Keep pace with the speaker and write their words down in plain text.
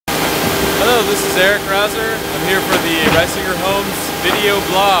Hello, this is Eric Rauser. I'm here for the Reisinger Homes video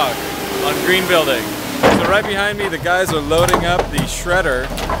blog on green building. So right behind me, the guys are loading up the shredder.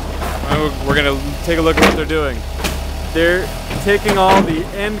 We're going to take a look at what they're doing. They're taking all the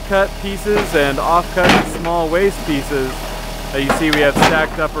end cut pieces and off-cut small waste pieces that you see we have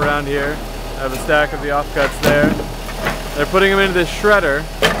stacked up around here. I have a stack of the off-cuts there. They're putting them into this shredder.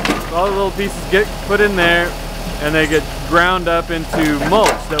 So all the little pieces get put in there and they get ground up into mulch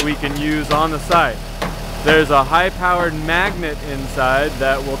that we can use on the site. There's a high-powered magnet inside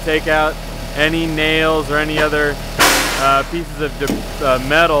that will take out any nails or any other pieces of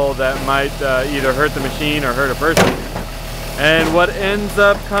metal that might either hurt the machine or hurt a person. And what ends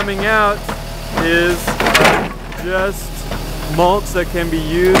up coming out is just mulch that can be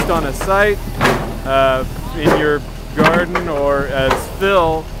used on a site, in your garden, or as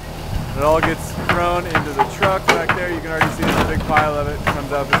fill. It all gets thrown into the truck back there. You can already see there's a big pile of it. It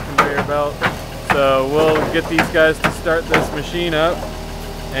comes out this conveyor belt. So we'll get these guys to start this machine up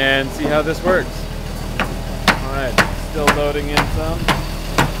and see how this works. All right, still loading in some.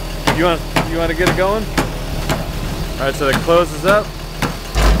 You want to get it going? All right, so it closes up.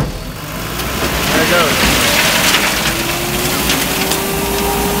 There it goes.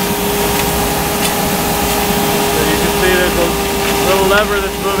 So you can see there's a little lever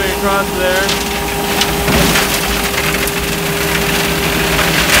that's moving across there.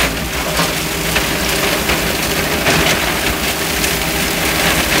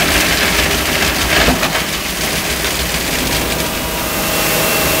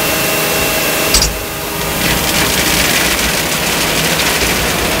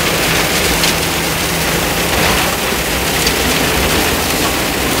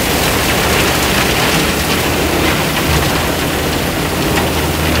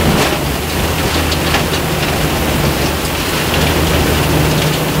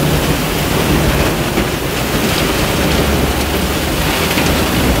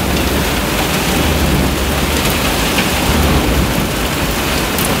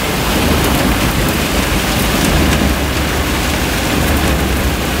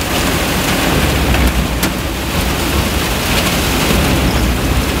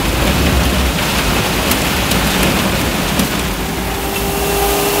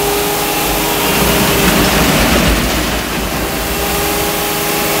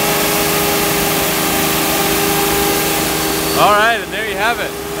 All right, and there you have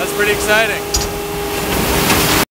it. That's pretty exciting.